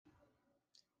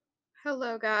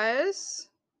Hello, guys.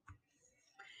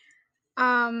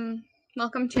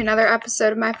 Welcome to another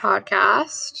episode of my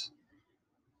podcast.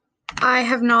 I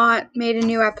have not made a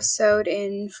new episode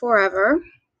in forever.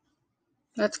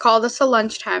 Let's call this a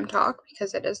lunchtime talk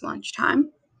because it is lunchtime.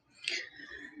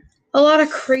 A lot of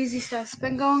crazy stuff's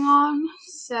been going on,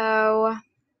 so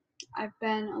I've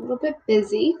been a little bit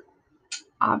busy,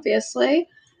 obviously,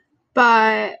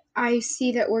 but I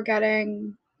see that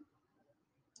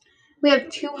we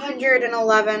have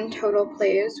 211 total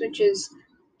plays, which is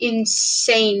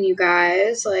insane, you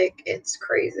guys. Like, it's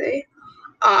crazy.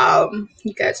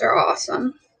 You guys are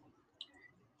awesome.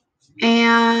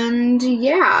 And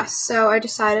yeah, so I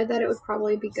decided that it would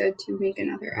probably be good to make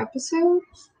another episode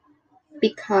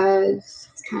because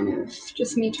it's kind of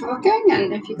just me talking,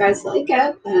 and if you guys like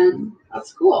it, then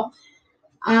that's cool.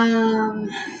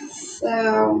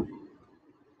 So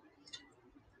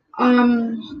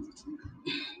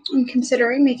I'm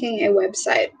considering making a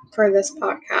website for this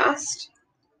podcast.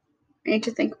 I need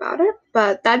to think about it,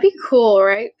 but that'd be cool,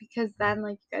 right? Because then,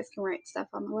 like, you guys can write stuff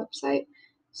on the website,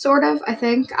 sort of. I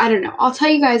think. I don't know. I'll tell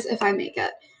you guys if I make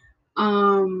it.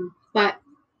 But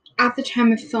at the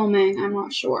time of filming, I'm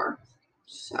not sure.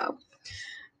 So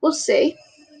we'll see.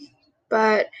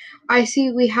 But I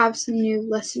see we have some new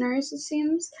listeners. It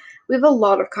seems we have a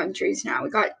lot of countries now.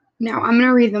 I'm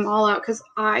gonna read them all out because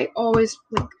I always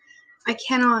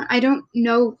I don't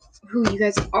know who you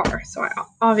guys are, so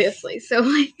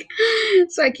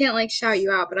so I can't shout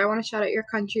you out, but I want to shout out your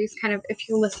countries kind of if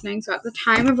you're listening. So at the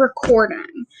time of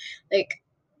recording, we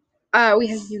have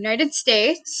the United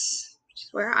States, which is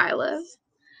where I live,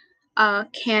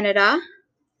 Canada,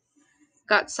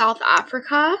 got South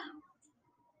Africa,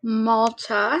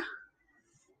 Malta,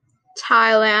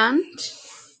 Thailand,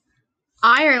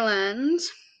 Ireland,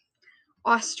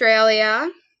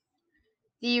 Australia,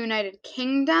 the United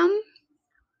Kingdom,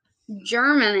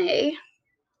 Germany,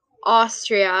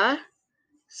 Austria,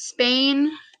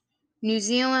 Spain, New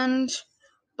Zealand,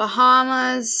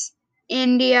 Bahamas,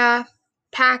 India,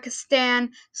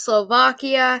 Pakistan,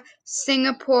 Slovakia,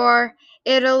 Singapore,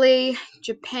 Italy,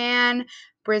 Japan,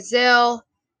 Brazil,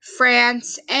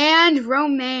 France, and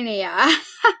Romania.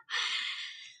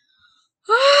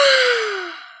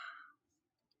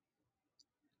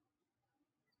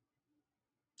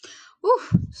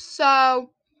 So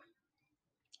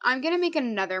I'm gonna make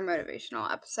another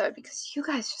motivational episode because you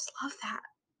guys just love that.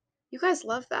 You guys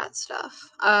love that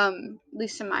stuff. At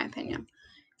least in my opinion.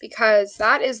 Because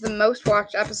that is the most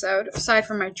watched episode, aside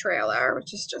from my trailer,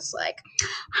 which is just like,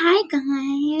 hi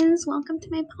guys, welcome to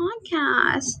my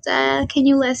podcast. Can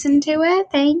you listen to it?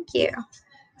 Thank you.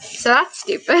 So that's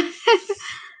stupid.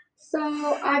 So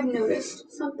I've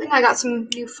noticed something. I got some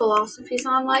new philosophies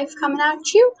on life coming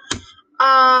at you.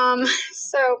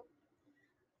 So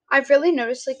I've really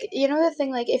noticed, the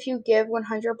thing, if you give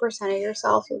 100% of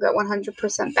yourself, you'll get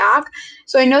 100% back.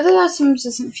 So I know that sometimes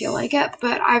doesn't feel like it,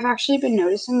 but I've actually been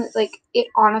noticing that, it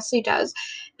honestly does.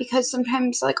 Because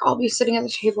sometimes, I'll be sitting at the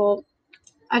table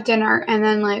at dinner, and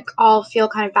then, I'll feel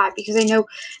kind of bad because I know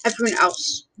everyone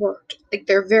else worked,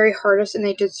 their very hardest, and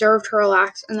they deserve to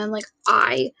relax, and then,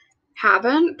 I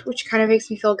haven't, which kind of makes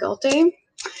me feel guilty.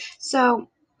 So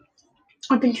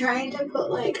I've been trying to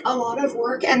put a lot of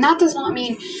work, and that does not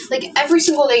mean every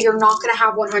single day you're not going to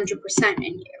have 100%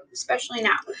 in you, especially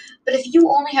now. But if you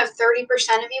only have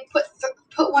 30% of you, put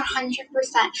 100%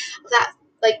 of that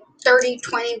 30,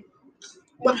 20,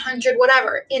 100,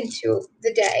 whatever into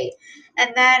the day,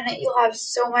 and then you'll have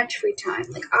so much free time.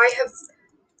 I have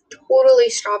totally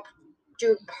stopped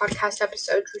doing podcast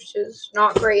episodes, which is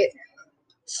not great.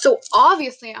 So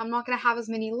obviously I'm not going to have as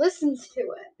many listens to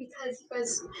it because you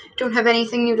guys don't have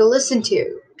anything new to listen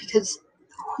to, because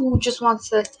who just wants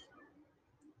to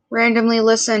randomly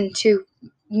listen to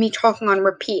me talking on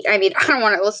repeat? I mean, I don't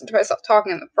want to listen to myself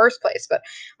talking in the first place, but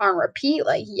on repeat,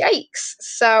 yikes.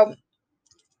 So,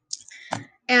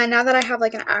 and now that I have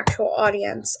an actual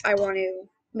audience, I want to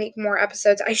make more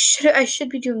episodes. I should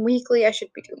be doing weekly. I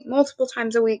should be doing multiple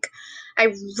times a week.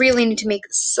 I really need to make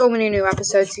so many new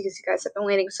episodes because you guys have been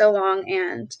waiting so long,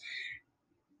 and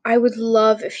I would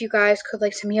love if you guys could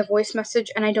send me a voice message,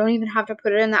 and I don't even have to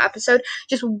put it in the episode.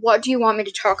 Just what do you want me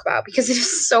to talk about? Because it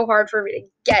is so hard for me to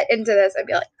get into this. I'd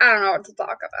be I don't know what to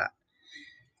talk about.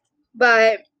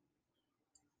 But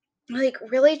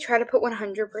really try to put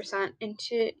 100%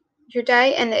 into your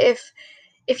day, and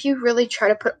if you really try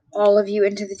to put all of you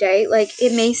into the day,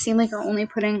 it may seem like you're only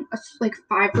putting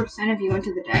 5% of you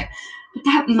into the day, but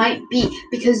that might be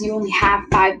because you only have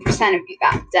 5% of you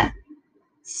that day.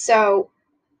 So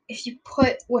if you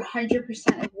put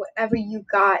 100% of whatever you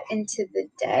got into the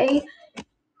day,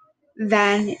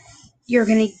 then you're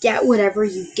going to get whatever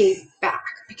you gave back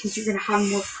because you're going to have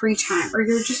more free time, or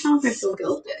you're just not going to feel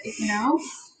guilty, you know?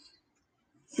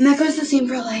 And that goes the same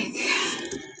for, like,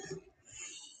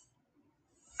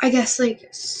 I guess, like,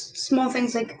 small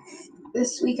things like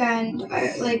this weekend,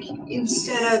 like,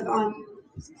 instead of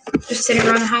just sitting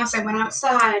around the house, I went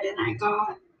outside and I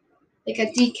got, like,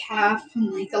 a decaf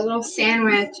and, like, a little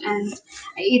sandwich, and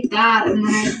I ate that, and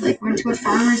then I, like, went to a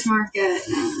farmer's market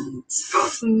and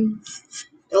got some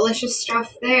delicious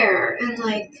stuff there, and,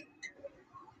 like,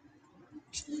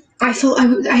 I felt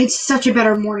I had such a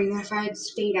better morning than if I had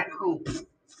stayed at home.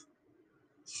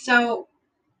 So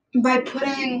by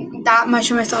putting that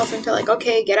much of myself into, like,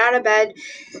 okay, get out of bed,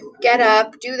 get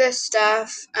up, do this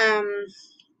stuff,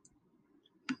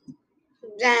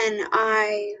 then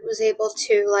I was able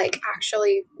to, like,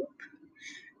 actually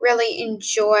really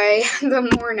enjoy the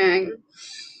morning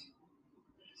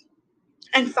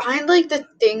and find, like, the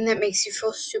thing that makes you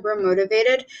feel super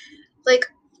motivated. Like,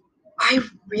 I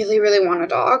really, really want a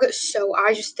dog, so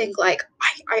I just think, like,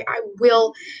 I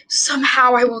will,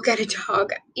 somehow I will get a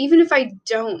dog. Even if I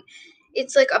don't,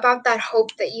 it's, like, about that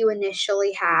hope that you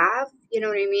initially have, you know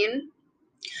what I mean?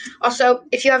 Also,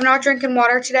 if you have not drinking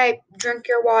water today, drink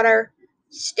your water,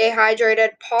 stay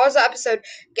hydrated, pause the episode,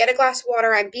 get a glass of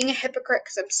water. I'm being a hypocrite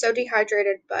because I'm so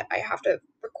dehydrated, but I have to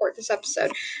record this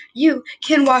episode. You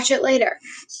can watch it later.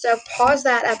 So pause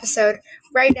that episode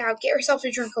right now, get yourself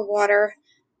a drink of water,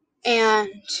 and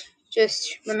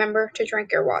just remember to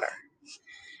drink your water.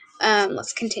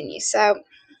 Let's continue. So,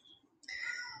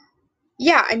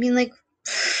 yeah, I mean, like,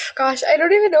 gosh, I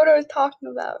don't even know what I was talking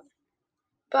about.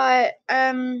 But,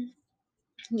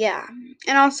 yeah.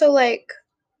 And also, like,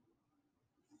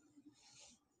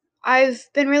 I've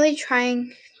been really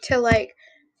trying to, like,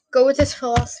 go with this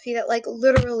philosophy that, like,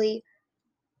 literally,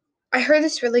 I heard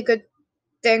this really good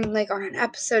thing, like, on an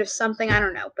episode of something, I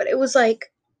don't know, but it was,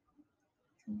 like,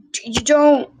 you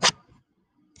don't,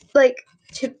 like,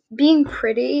 to being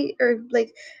pretty, or,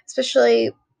 like,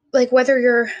 especially, like, whether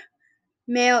you're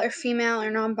male or female or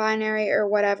non-binary or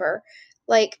whatever,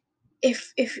 like,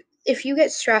 if you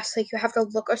get stressed, like, you have to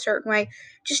look a certain way,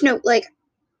 just know, like,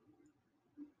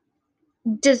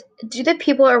 do the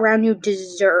people around you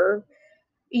deserve,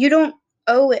 you don't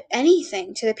owe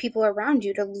anything to the people around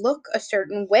you to look a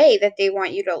certain way that they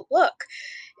want you to look.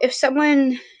 If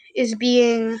someone is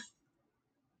being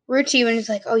rude to you and is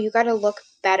like, oh, you gotta look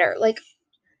better, like,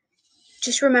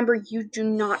 just remember, you do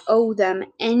not owe them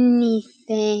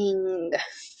anything.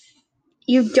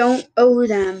 You don't owe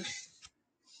them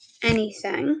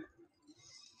anything.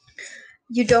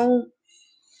 You don't,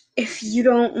 if you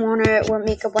don't want to wear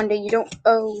makeup one day, you don't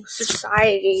owe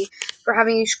society for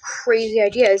having these crazy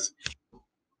ideas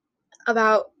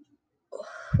about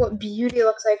what beauty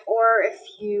looks like, or if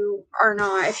you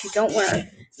don't wear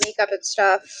makeup and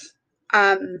stuff,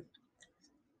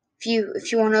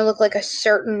 if you want to look like a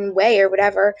certain way or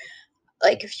whatever,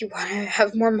 like, if you want to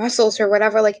have more muscles or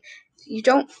whatever, like, you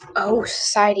don't owe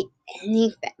society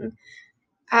anything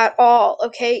at all,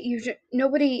 okay?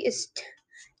 Nobody is,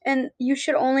 and you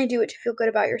should only do it to feel good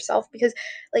about yourself, because,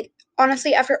 like,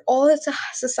 honestly, after all that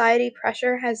society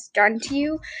pressure has done to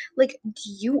you, like, do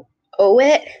you owe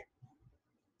it?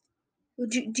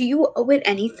 Do you owe it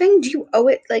anything? Do you owe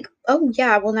it, like, oh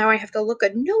yeah, well, now I have to look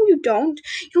good? No, you don't.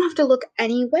 You don't have to look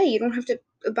any way. You don't have to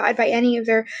abide by any of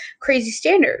their crazy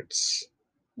standards.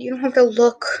 You don't have to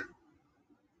look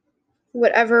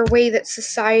whatever way that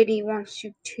society wants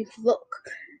you to look,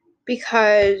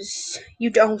 because you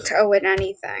don't owe it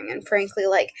anything. And frankly,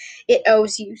 like, it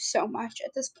owes you so much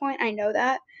at this point. I know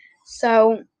that.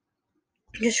 So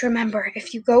just remember,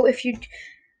 if you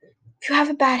have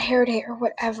a bad hair day or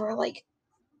whatever, like,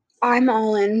 I'm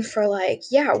all in for, like,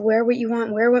 yeah, wear what you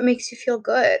want, wear what makes you feel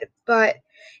good. But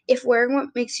if wearing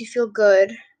what makes you feel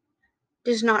good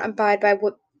does not abide by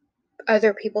what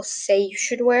other people say you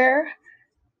should wear,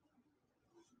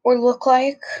 or look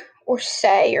like, or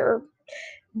say, or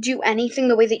do anything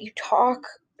the way that you talk,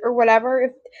 or whatever,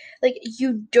 if, like,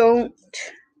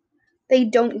 they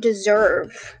don't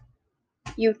deserve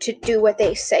you to do what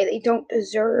they say. They don't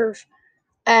deserve,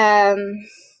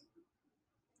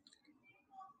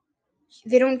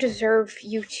 they don't deserve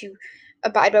you to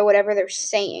abide by whatever they're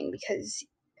saying, because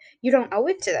you don't owe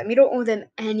it to them. You don't owe them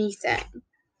anything.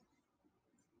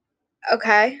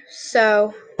 Okay?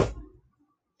 So,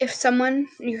 if someone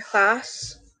in your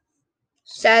class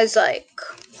says, like,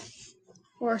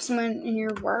 or someone in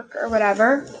your work or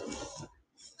whatever,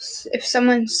 if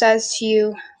someone says to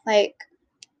you, like,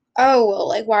 oh, well,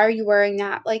 like, why are you wearing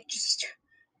that? Like, just,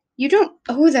 you don't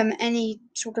owe them any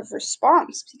sort of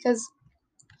response, because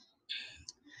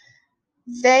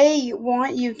they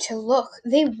want you to look.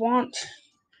 They want,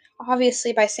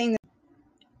 obviously, by saying that,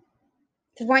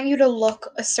 they want you to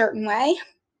look a certain way.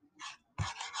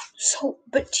 So,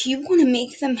 but do you want to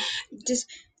make them, do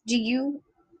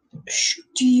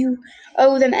you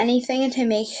owe them anything to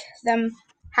make them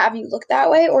have you look that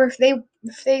way? Or if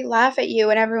they laugh at you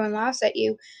and everyone laughs at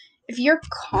you, if you're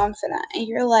confident and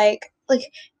you're like,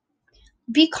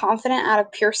 be confident out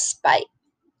of pure spite.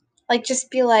 Like, just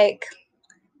be like,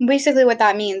 basically what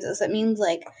that means is, it means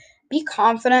like, be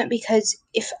confident because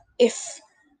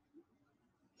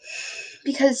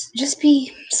because just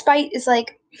be, spite is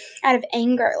like out of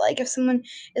anger. Like, if someone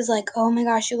is like, oh my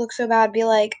gosh, you look so bad, be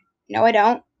like, no, I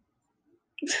don't.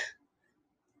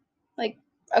 Like,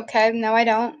 okay, no, I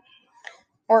don't.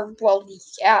 Or, well,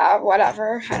 yeah,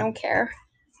 whatever, I don't care.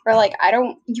 Or like,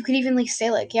 you could even like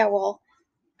say like, yeah, well,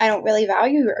 I don't really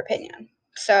value your opinion,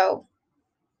 so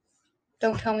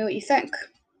don't tell me what you think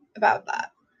about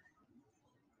that.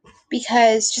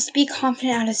 Because just be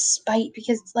confident out of spite,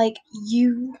 because like,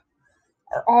 you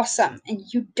are awesome and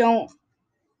you don't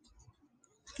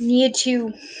need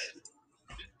to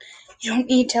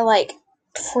like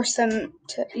force them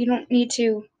to, you don't need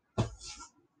to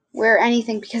wear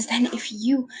anything, because then if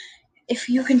you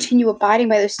continue abiding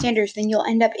by those standards, then you'll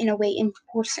end up in a way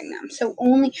enforcing them. So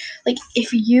only, like,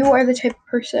 if you are the type of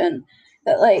person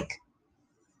that like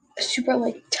super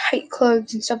like tight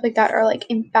clothes and stuff like that are like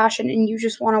in fashion, and you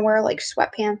just want to wear like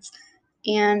sweatpants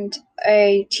and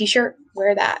a t-shirt,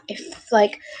 wear that. If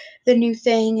like the new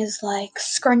thing is like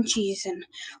scrunchies and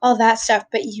all that stuff,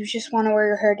 but you just want to wear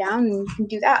your hair down, and you can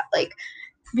do that. Like,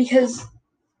 because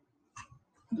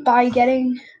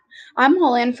I'm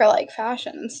all in for like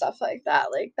fashion and stuff like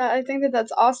that. Like, that, I think that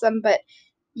that's awesome, but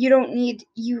you don't need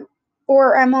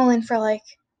or I'm all in for like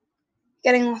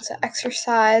getting lots of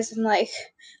exercise and like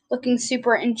looking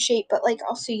super in shape, but like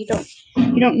also you don't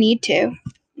need to.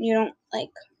 You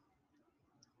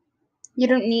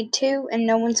don't need to, and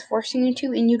no one's forcing you to,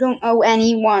 and you don't owe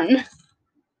anyone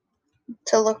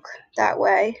to look that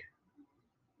way.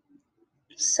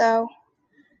 So,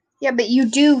 yeah, but you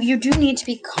do need to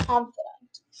be confident.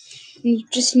 You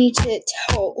just need to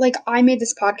tell, like, I made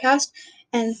this podcast,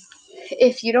 and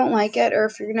if you don't like it, or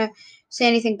if you're gonna say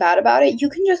anything bad about it, you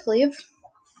can just leave.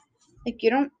 Like, you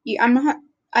don't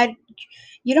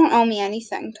owe me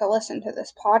anything to listen to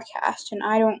this podcast, and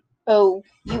I don't owe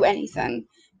you anything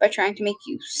by trying to make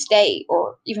you stay,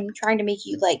 or even trying to make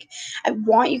you, like, I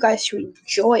want you guys to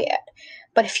enjoy it.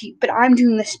 But I'm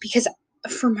doing this because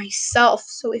for myself.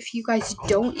 So if you guys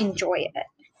don't enjoy it,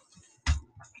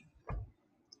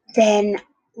 then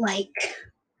like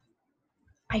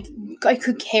I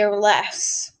could care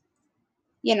less,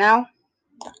 you know?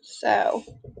 So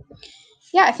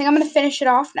yeah, I think I'm gonna finish it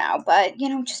off now. But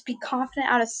just be confident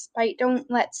out of spite. Don't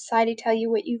let society tell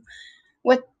you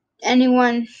what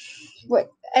anyone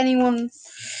what anyone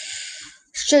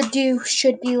should do,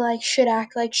 should be like, should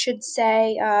act like, should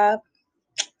say.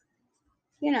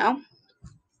 You know.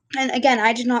 And again,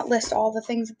 I did not list all the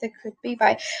things that they could be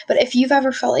by. But if you've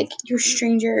ever felt like you're a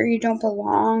stranger, or you don't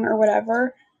belong, or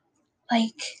whatever,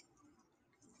 like,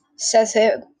 says who?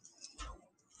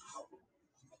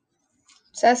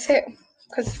 Says who?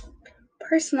 Because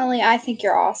personally, I think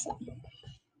you're awesome.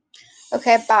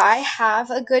 Okay, bye. Have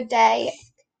a good day.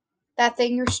 That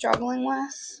thing you're struggling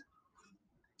with,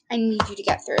 I need you to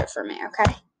get through it for me,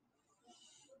 okay?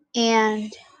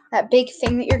 And that big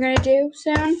thing that you're going to do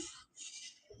soon,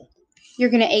 you're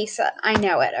going to ace it. I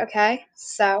know it, okay?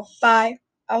 So, bye.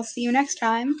 I'll see you next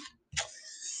time.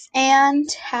 And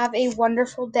have a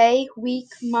wonderful day, week,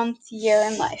 month, year,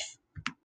 and life.